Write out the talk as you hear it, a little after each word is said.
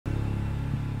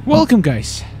Welcome,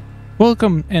 guys.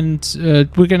 Welcome, and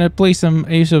we're gonna play some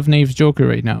Ace of Knaves Joker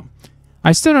right now.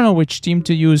 I still don't know which team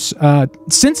to use.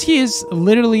 Since he is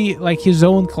literally like his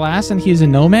own class and he's a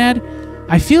nomad,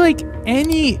 I feel like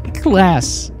any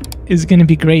class is gonna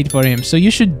be great for him. So you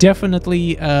should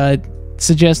definitely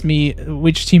suggest me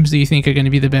which teams do you think are gonna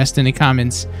be the best in the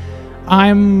comments.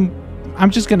 I'm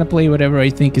just gonna play whatever I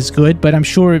think is good, but I'm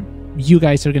sure you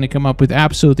guys are gonna come up with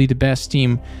absolutely the best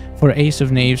team for Ace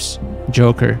of Knaves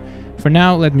Joker. For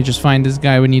now, let me just find this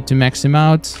guy. We need to max him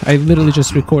out. I literally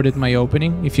just recorded my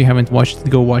opening. If you haven't watched it,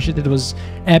 go watch it. It was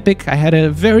epic. I had a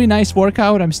very nice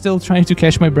workout. I'm still trying to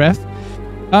catch my breath.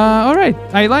 All right.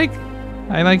 I like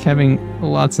having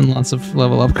lots and lots of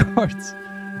level up cards.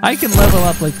 I can level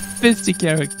up like 50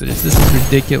 characters. This is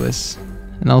ridiculous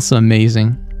and also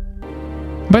amazing.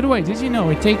 By the way, did you know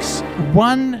it takes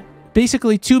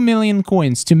basically 2 million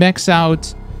coins to max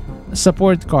out a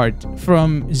support card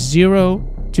from 0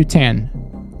 to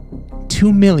 10.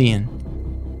 2 million.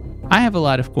 I have a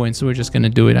lot of coins, so we're just gonna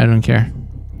do it. I don't care.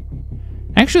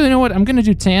 Actually, you know what? I'm gonna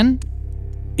do 10.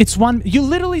 It's one. You're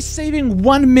literally saving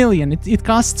 1 million. It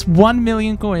costs 1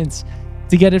 million coins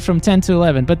to get it from 10 to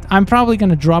 11. But I'm probably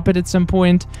gonna drop it at some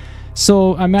point,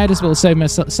 so I might as well save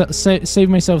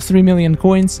myself 3 million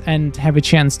coins and have a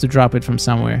chance to drop it from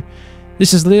somewhere.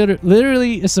 This is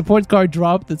literally a support card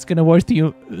drop that's gonna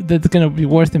be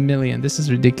worth 1 million. This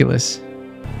is ridiculous.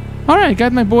 All right,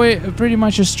 got my boy pretty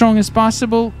much as strong as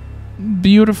possible.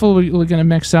 Beautiful. We're gonna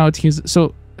max out his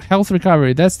health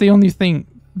recovery. That's the only thing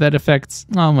that affects.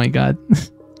 Oh my god.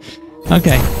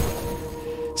 Okay.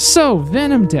 So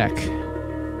Venom deck,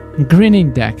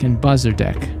 Grinning deck, and Buzzer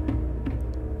deck.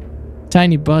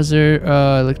 Tiny Buzzer,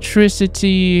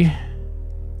 electricity.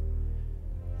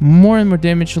 More and more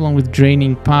damage along with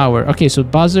draining power. Okay, so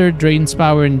Buzzer drains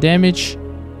power and damage.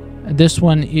 This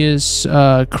one is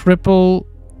cripple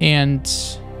and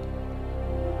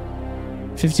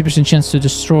 50% chance to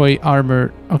destroy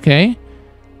armor. Okay.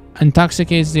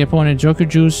 Intoxicates the opponent. Joker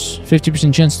Juice.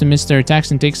 50% chance to miss their attacks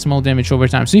and take small damage over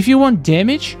time. So if you want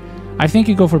damage, I think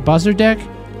you go for Buzzer deck.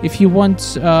 If you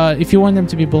want them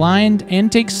to be blind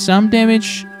and take some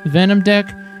damage, Venom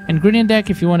deck. And Grinning deck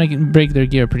if you want to break their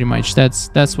gear, pretty much. That's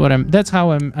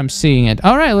how I'm seeing it.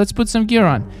 All right, let's put some gear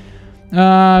on.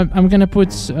 I'm gonna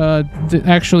put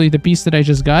actually the piece that I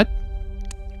just got,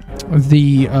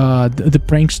 the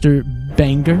prankster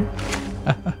banger,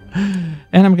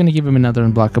 and I'm gonna give him another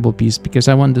unblockable piece because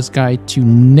I want this guy to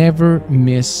never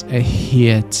miss a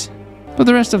hit. For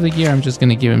the rest of the gear, I'm just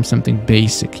gonna give him something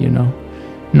basic, you know.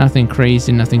 Nothing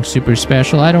crazy, nothing super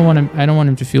special. I don't want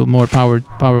him to feel more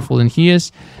powerful than he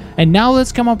is. And now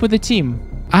let's come up with a team.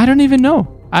 I don't even know.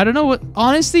 I don't know what.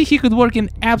 Honestly, he could work in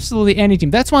absolutely any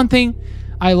team. That's one thing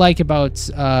I like about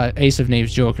Ace of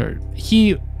Knaves Joker.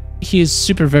 He is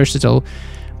super versatile,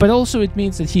 but also it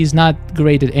means that he's not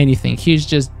great at anything. He's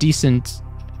just decent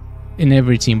in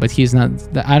every team, but he's not.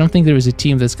 I don't think there is a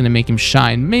team that's gonna make him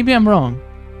shine. Maybe I'm wrong.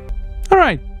 All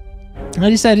right. I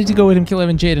decided to go with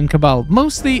MKX Jade and Cabal.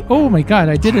 Mostly, oh my god,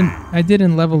 I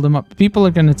didn't level them up. People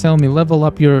are gonna tell me level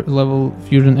up your level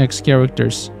Fusion X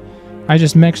characters. I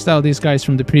just maxed out these guys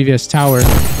from the previous tower.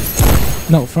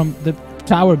 No, from the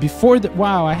tower before the.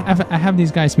 Wow, I have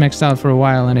these guys maxed out for a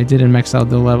while and I didn't max out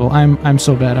the level. I'm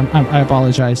so bad. I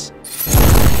apologize.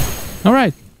 All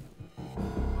right,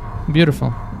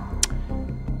 beautiful.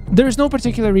 There's no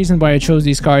particular reason why I chose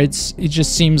these cards. It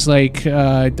just seems like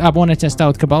I want to test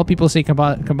out Cabal. People say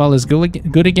Cabal is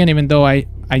good again, even though I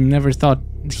never thought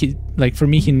for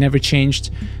me, he never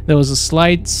changed. There was a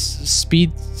slight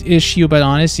speed issue, but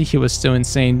honestly, he was still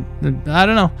insane. I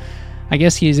don't know. I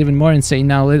guess he is even more insane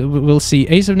now. We'll see.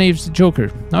 Ace of Knaves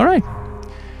Joker. All right.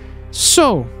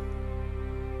 So,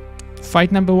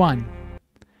 fight number 1.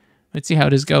 Let's see how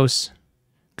this goes.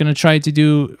 Gonna try to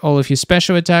do all of his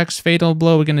special attacks, fatal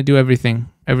blow. We're gonna do everything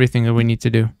that we need to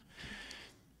do,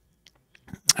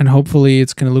 and hopefully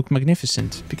it's gonna look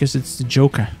magnificent because it's the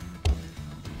Joker.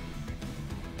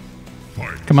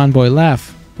 Come on, boy,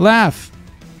 laugh. We're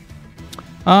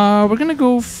gonna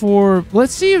go for.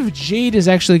 Let's see if Jade is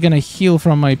actually gonna heal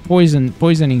from my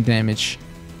poisoning damage.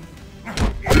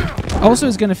 Also,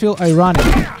 it's gonna feel ironic.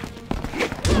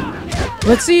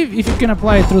 Let's see if you can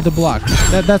apply it through the block.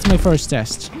 That's my first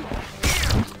test.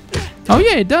 Oh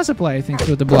yeah, it does apply, I think,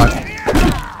 through the block.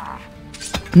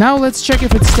 Now let's check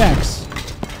if it stacks.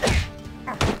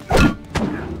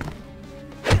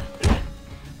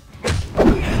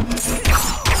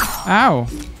 Ow.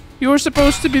 You were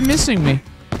supposed to be missing me.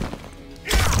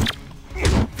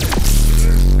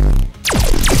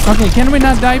 Okay, can we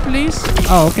not die, please?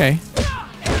 Oh, okay.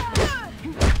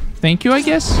 Thank you, I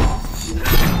guess.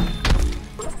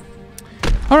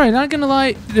 Alright, not gonna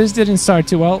lie, this didn't start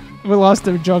too well. We lost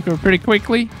the Joker pretty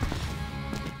quickly.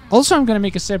 Also, I'm gonna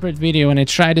make a separate video and I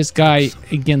try this guy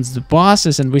against the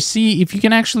bosses and we see if you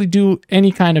can actually do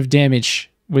any kind of damage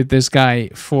with this guy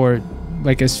for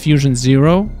like as Fusion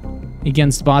 0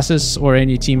 against bosses or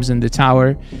any teams in the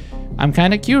tower. I'm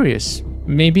kind of curious.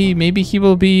 Maybe he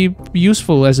will be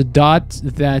useful as a dot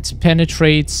that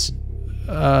penetrates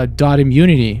dot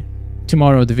immunity.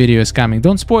 Tomorrow the video is coming.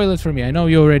 Don't spoil it for me. I know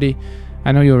you already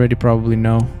probably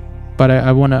know. But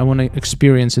I wanna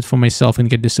experience it for myself and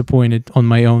get disappointed on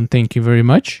my own. Thank you very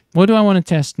much. What do I want to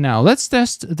test now? Let's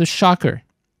test the shocker.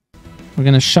 We're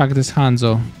gonna shock this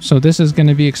Hanzo. So this is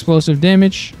gonna be explosive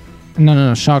damage.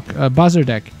 No, shock buzzer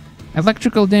deck,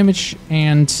 electrical damage,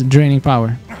 and draining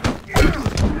power.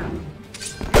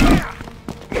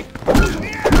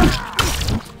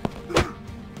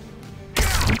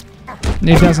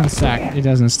 It doesn't stack. It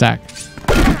doesn't stack.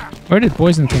 Where did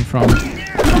poison come from?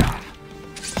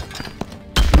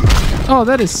 Oh,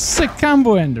 that is sick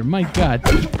combo ender. My god.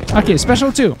 Okay,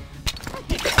 special 2.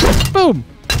 Boom.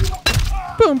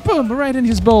 Boom, boom. Right in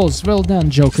his balls. Well done,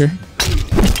 Joker.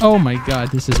 Oh my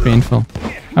god, this is painful.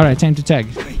 Alright, time to tag.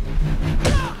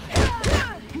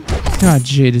 God,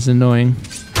 Jade is annoying.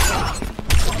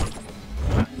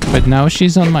 But now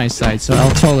she's on my side, so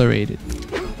I'll tolerate it.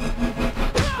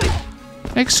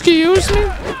 Excuse me?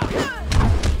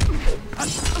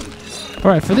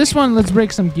 Alright, for this one, let's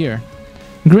break some gear.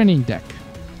 Grinning deck.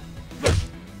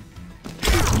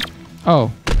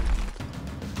 Oh.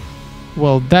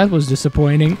 Well, that was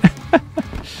disappointing.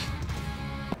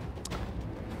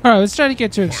 Alright, let's try to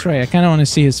get to X-Ray. I kind of want to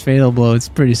see his Fatal Blow. It's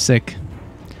pretty sick.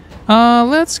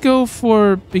 Let's go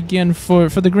for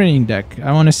the grinning deck.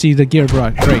 I want to see the gear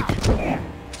break.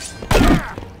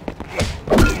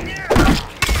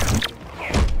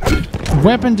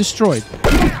 Weapon destroyed.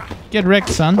 Get wrecked,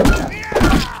 son.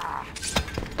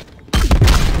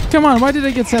 Come on, why did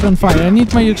I get set on fire? I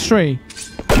need my X-Ray.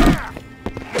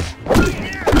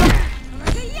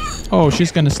 Oh,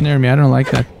 she's gonna snare me. I don't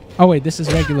like that. Oh wait, this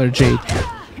is regular Jade.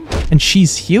 And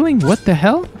she's healing? What the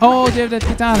hell? Oh, they have that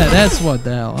katana. That's what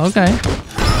the hell. Okay.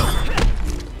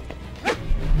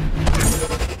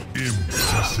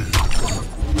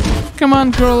 Come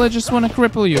on, girl. I just want to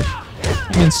cripple you.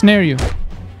 I mean, snare you.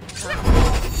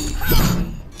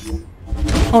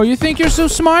 Oh, you think you're so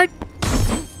smart?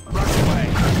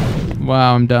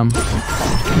 Wow, I'm dumb.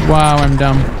 Wow, I'm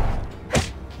dumb.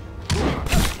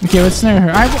 Okay, let's snare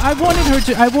her. I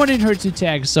wanted her to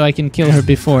tag so I can kill her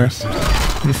before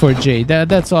Jade.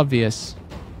 That's obvious.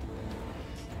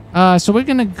 So we're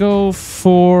gonna go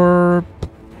for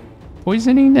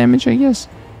poisoning damage, I guess.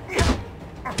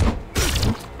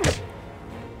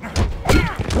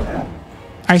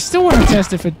 I still want to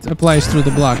test if it applies through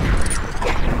the block.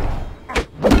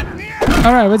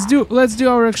 All right, let's do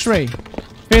our X-ray.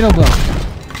 Fatal blow.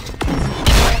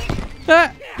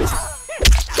 Ah!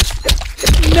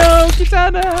 No,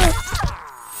 katana.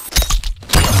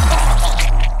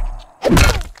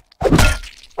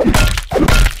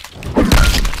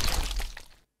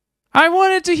 I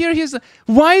wanted to hear his...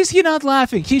 Why is he not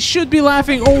laughing? He should be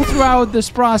laughing all throughout this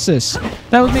process.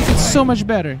 That would make it so much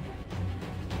better.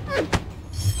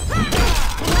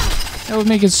 That would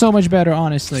make it so much better,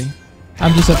 honestly.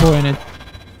 I'm disappointed.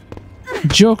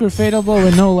 Joker Fatal Blow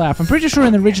with no laugh. I'm pretty sure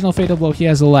in the original Fatal Blow he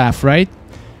has a laugh, right?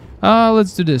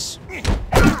 Let's do this.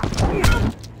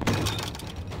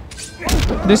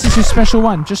 This is his special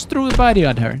one. Just threw the body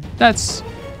on her. That's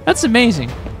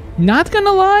amazing. Not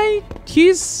gonna lie,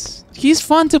 he's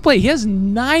fun to play. He has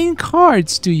 9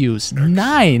 cards to use.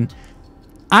 9.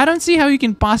 I don't see how you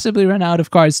can possibly run out of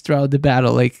cards throughout the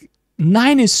battle. Like,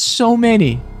 9 is so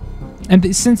many.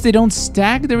 And since they don't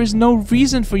stack, there is no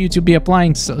reason for you to be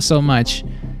applying so much.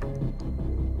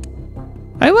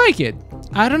 I like it.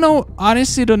 I don't know,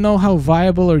 honestly don't know how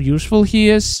viable or useful he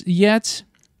is yet.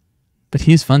 But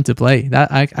he's fun to play.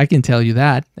 That I can tell you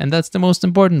that. And that's the most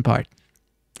important part.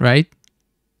 Right?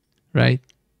 Right?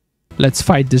 Let's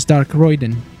fight this Dark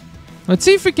Roiden. Let's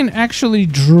see if we can actually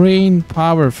drain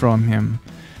power from him.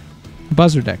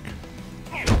 Buzzer deck.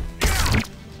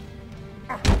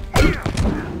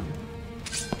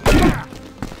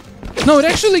 No, it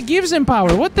actually gives him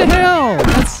power. What the hell?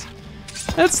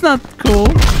 That's not cool.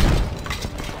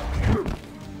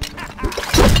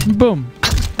 Boom.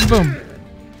 Boom.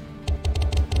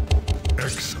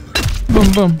 Excellent.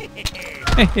 Boom, boom.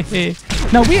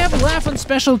 Now we have a laugh on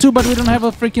special too, but we don't have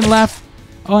a freaking laugh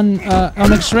on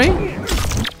X-Ray.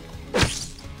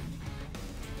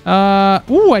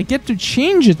 Ooh, I get to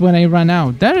change it when I run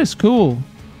out. That is cool.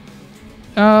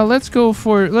 Let's go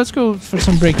for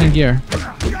some breaking gear.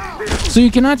 So you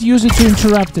cannot use it to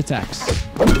interrupt attacks,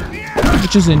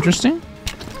 which is interesting.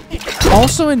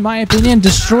 Also, in my opinion,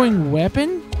 destroying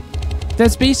weapon,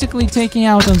 that's basically taking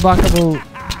out unblockable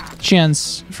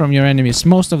chance from your enemies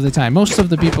most of the time. Most of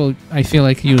the people, I feel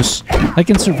like, use, like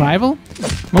in survival,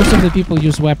 most of the people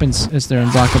use weapons as their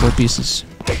unblockable pieces.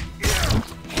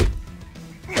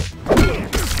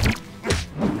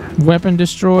 Weapon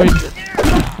destroyed.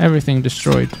 Everything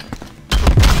destroyed.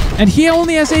 And he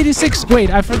only has 86.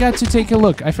 Wait, I forgot to take a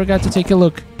look. I forgot to take a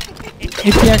look.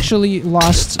 If he actually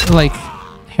lost, like,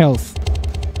 health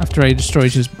after I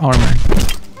destroyed his armor.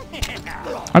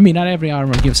 I mean, not every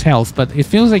armor gives health, but it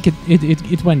feels like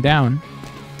it went down.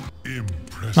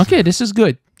 Impressive. Okay, this is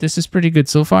good. This is pretty good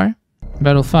so far.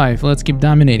 Battle 5. Let's keep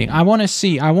dominating. I want to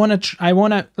see. I want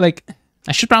to, like...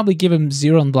 I should probably give him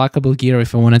 0 unblockable gear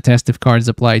if I want to test if cards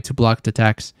apply to blocked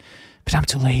attacks. But I'm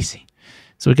too lazy.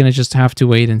 So we're going to just have to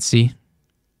wait and see.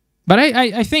 But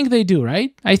I think they do,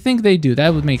 right? I think they do.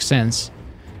 That would make sense.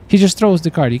 He just throws the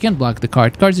card. You can't block the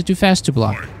card. Cards are too fast to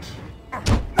block.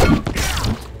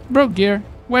 Broke gear.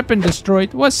 Weapon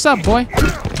destroyed. What's up, boy?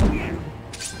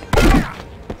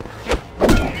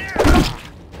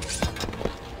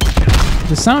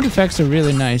 The sound effects are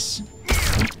really nice.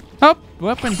 Oh,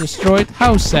 weapon destroyed.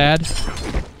 How sad.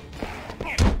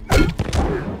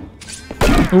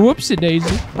 Whoopsie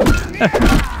daisy.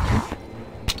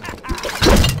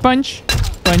 Punch,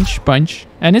 punch, punch.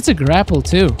 And it's a grapple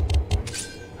too.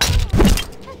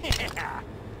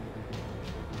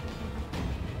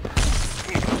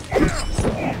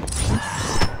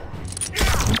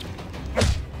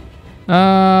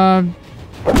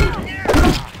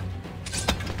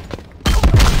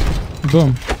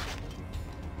 Boom.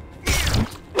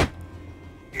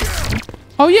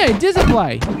 Oh yeah, it does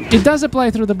apply. It does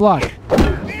apply through the block.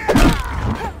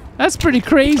 That's pretty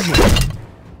crazy.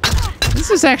 This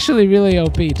is actually really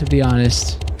OP, to be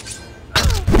honest.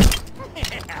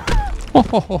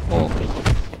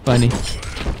 Funny.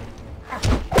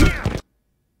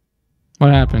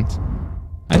 What happened?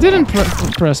 I didn't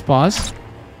press pause.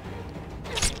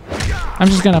 I'm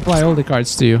just gonna apply all the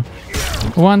cards to you.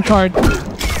 One card.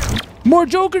 More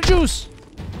Joker juice!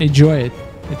 Enjoy it.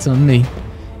 It's on me.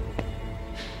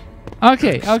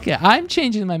 Okay, okay. I'm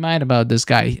changing my mind about this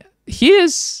guy. He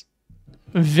is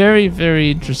a very,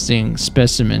 very interesting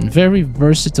specimen. Very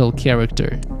versatile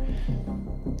character.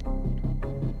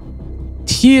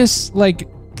 He is like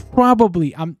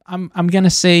probably I'm gonna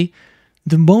say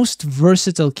the most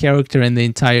versatile character in the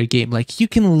entire game. Like you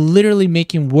can literally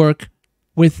make him work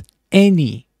with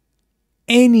any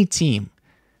team.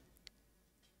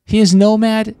 He is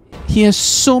Nomad. He has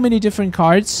so many different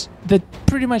cards that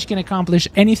pretty much can accomplish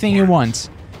anything you want.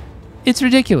 It's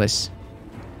ridiculous.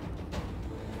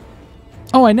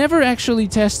 Oh, I never actually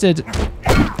tested...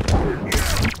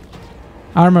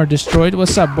 Armor destroyed.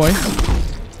 What's up, boy?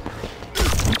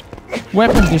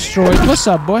 Weapon destroyed. What's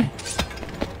up, boy?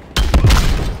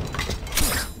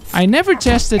 I never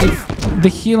tested if the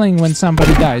healing when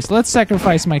somebody dies. Let's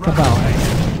sacrifice my Cabal.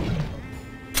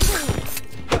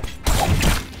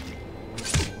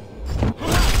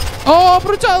 Oh,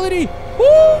 brutality! Woo!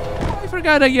 I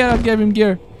forgot I gave him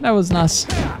gear. That was nice.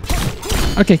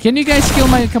 Okay, can you guys kill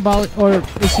my Cabal, or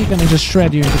is he gonna just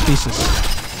shred you into pieces?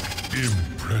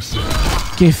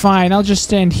 Impressive. Okay, fine. I'll just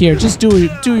stand here. Just do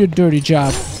your dirty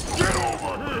job.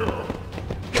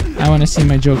 I want to see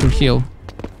my Joker heal.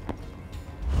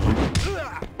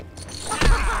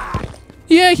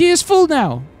 Yeah, he is full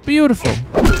now. Beautiful.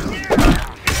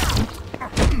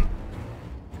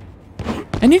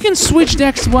 And you can switch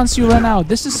decks once you run out.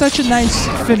 This is such a nice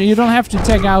finish. You don't have to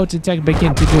tag out and tag back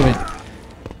in to do it.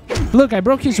 Look, I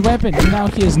broke his weapon and now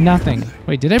he has nothing.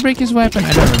 Wait, did I break his weapon?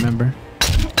 I don't remember.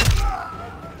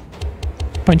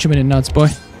 Punch him in the nuts, boy.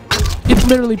 It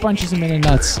literally punches him in the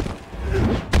nuts.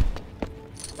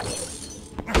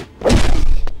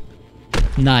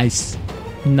 Nice.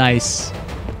 Nice.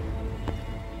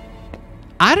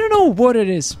 I don't know what it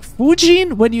is.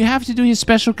 Fujin, when you have to do his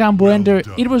special combo ender,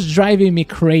 it was driving me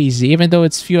crazy, even though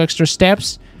it's few extra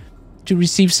steps to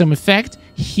receive some effect.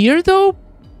 Here, though,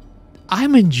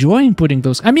 I'm enjoying putting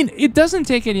those. I mean, it doesn't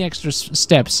take any extra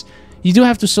steps. You do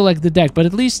have to select the deck, but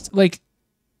at least, like,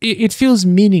 it feels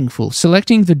meaningful.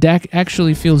 Selecting the deck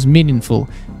actually feels meaningful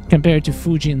compared to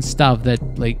Fujin stuff that,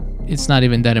 like, it's not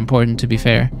even that important, to be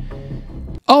fair.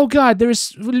 Oh god,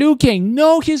 there's Liu Kang.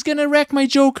 No, he's gonna wreck my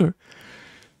Joker.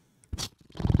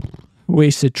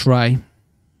 Wasted try.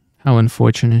 How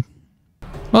unfortunate.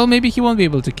 Well, maybe he won't be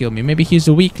able to kill me. Maybe he's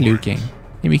a weak Liu Kang.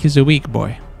 Maybe he's a weak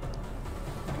boy.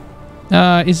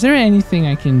 Is there anything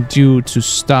I can do to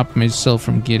stop myself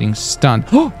from getting stunned?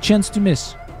 Oh, chance to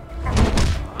miss.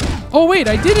 Oh wait,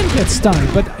 I didn't get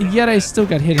stunned, but yet I still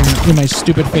got hit in my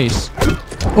stupid face.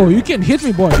 Oh, you can't hit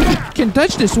me, boy. You can't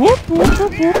touch this. Whoop, whoop,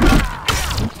 whoop, whoop.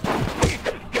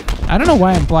 I don't know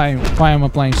why I'm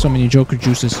applying so many Joker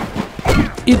juices.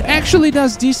 It actually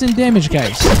does decent damage,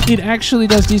 guys. It actually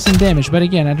does decent damage, but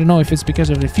again, I don't know if it's because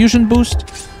of the fusion boost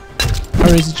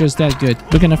or is it just that good.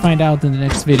 We're gonna find out in the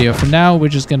next video. For now, we're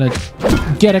just gonna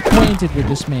get acquainted with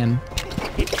this man.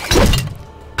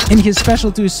 And his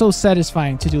special 2 is so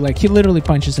satisfying to do. Like, he literally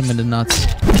punches him in the nuts.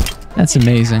 That's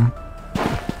amazing.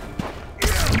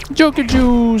 Joker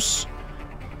juice.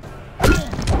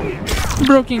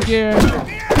 Broken gear.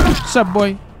 Sup,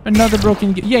 boy? Another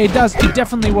broken gear. Yeah, it does. It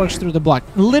definitely works through the block.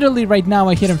 Literally right now,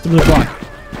 I hit him through the block.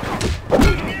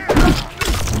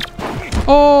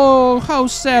 Oh, how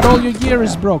sad. All your gear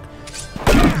is broke.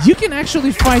 You can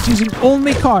actually fight using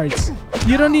only cards.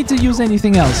 You don't need to use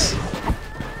anything else.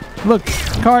 Look,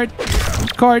 card,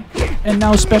 and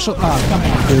now special. Oh, come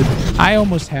on, dude. I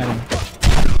almost had him.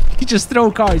 You just throw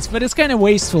cards, but it's kind of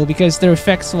wasteful because their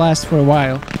effects last for a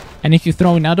while. And if you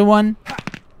throw another one,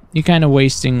 you're kind of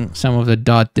wasting some of the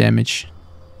dot damage.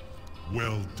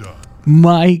 Well done.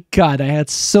 My God, I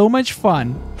had so much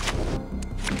fun.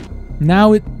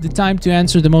 Now the time to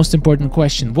answer the most important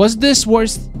question. Was this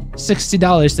worth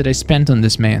 $60 that I spent on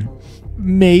this man?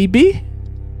 Maybe.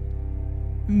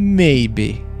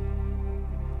 Maybe.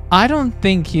 I don't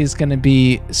think he's gonna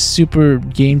be super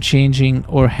game-changing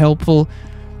or helpful,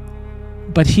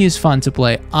 but he is fun to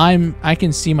play. I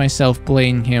can see myself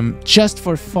playing him just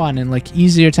for fun in like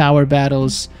easier tower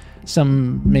battles,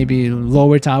 some maybe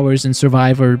lower towers in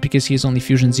Survivor because he's only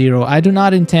Fusion 0. I do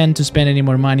not intend to spend any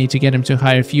more money to get him to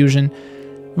higher Fusion.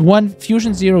 One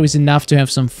Fusion 0 is enough to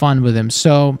have some fun with him.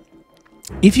 So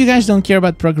if you guys don't care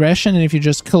about progression and if you're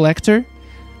just collector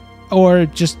or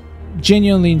just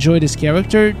genuinely enjoy this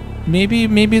character, maybe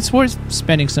it's worth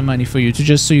spending some money for you to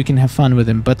just so you can have fun with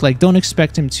him. But like, don't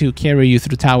expect him to carry you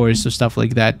through towers or stuff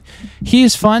like that. He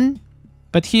is fun,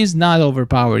 but he is not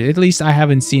overpowered. At least I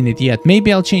haven't seen it yet.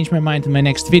 Maybe I'll change my mind in my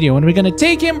next video when we're gonna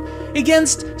take him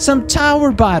against some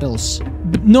tower battles,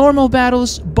 normal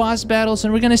battles, boss battles,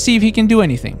 and we're gonna see if he can do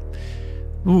anything.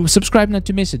 Subscribe not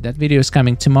to miss it. That video is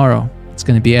coming tomorrow. It's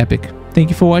gonna be epic. Thank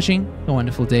you for watching. A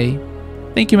wonderful day.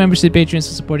 Thank you, members of the Patreon,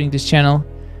 for supporting this channel,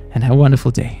 and have a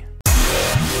wonderful day.